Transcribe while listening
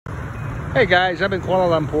Hey guys, I'm in Kuala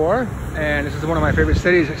Lumpur, and this is one of my favorite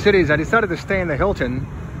cities. I decided to stay in the Hilton.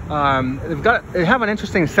 They have an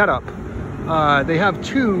interesting setup. They have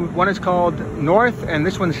two. One is called North, and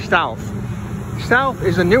this one's South. South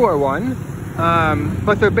is a newer one,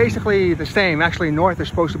 but they're basically the same. Actually, North is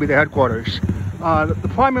supposed to be the headquarters.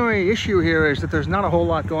 The primary issue here is that there's not a whole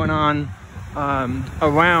lot going on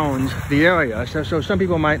around the area. So some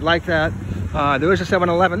people might like that. There is a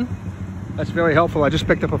 7-Eleven. That's very helpful. I just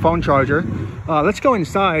picked up a phone charger. Let's go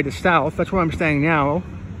inside the South. That's where I'm staying now.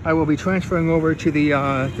 I will be transferring over to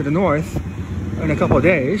the North in a couple of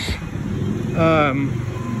days.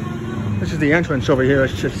 This is the entrance over here.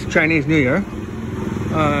 It's just Chinese New Year.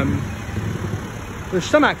 There's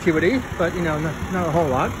some activity, but you know, not a whole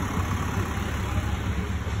lot.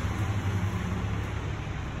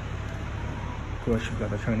 Of course, you've got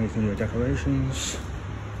the Chinese New Year decorations.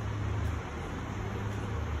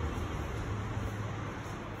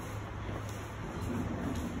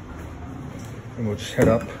 And we'll just head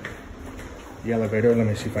up the elevator. Let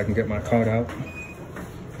me see if I can get my card out.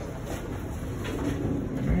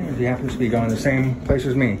 And he happens to be going the same place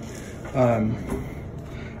as me.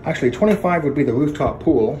 Actually, 25 would be the rooftop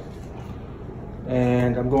pool.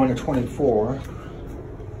 And I'm going to 24.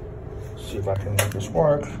 Let's see if I can make this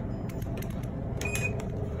work.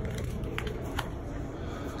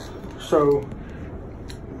 So,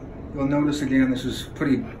 you'll notice again, this is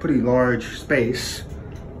pretty large space.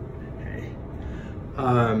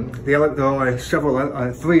 There are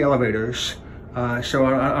three elevators, so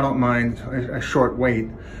I don't mind a short wait.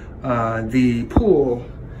 The pool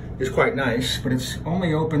is quite nice, but it's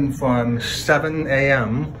only open from 7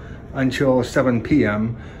 a.m. until 7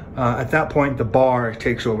 p.m. At that point, the bar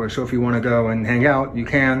takes over. So if you want to go and hang out, you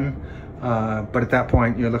can. But at that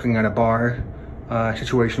point, you're looking at a bar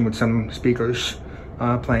situation with some speakers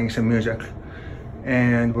playing some music.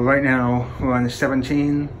 And right now, we're on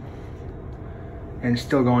 17. And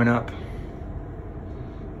still going up.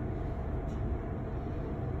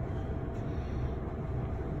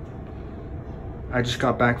 I just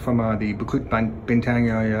got back from the Bukit Bintang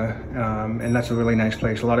area, and that's a really nice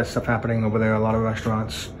place. A lot of stuff happening over there, a lot of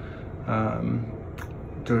restaurants.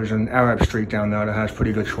 There's an Arab street down there that has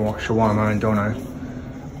pretty good shawarma and doner.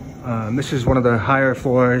 This is one of the higher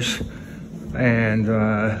floors, and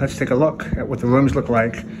let's take a look at what the rooms look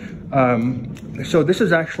like. So this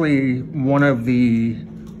is actually one of the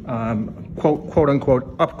quote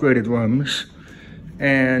unquote upgraded rooms,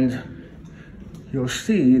 and you'll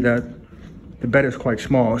see that the bed is quite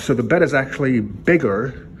small. So the bed is actually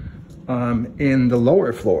bigger in the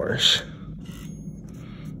lower floors.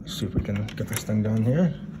 Let's see if we can get this thing done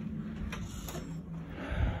here.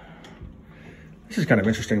 This is kind of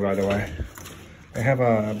interesting, by the way. They have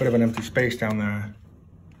a bit of an empty space down there.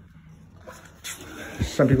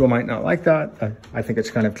 Some people might not like that. I think it's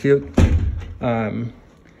kind of cute. And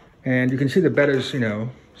you can see the bed is,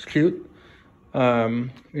 it's cute.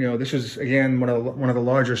 This is, again, one of the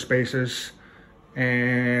larger spaces.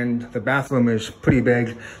 And the bathroom is pretty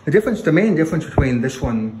big. The main difference between this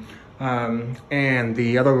one and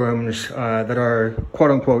the other rooms that are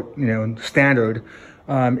quote unquote, standard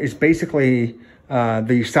is basically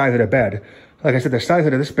the size of the bed. Like I said, the size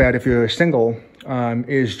of this bed, if you're single,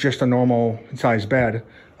 is just a normal size bed.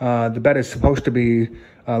 The bed is supposed to be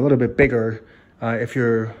a little bit bigger if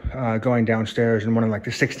you're going downstairs and one on like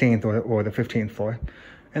the 16th or the 15th floor.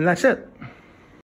 And that's it.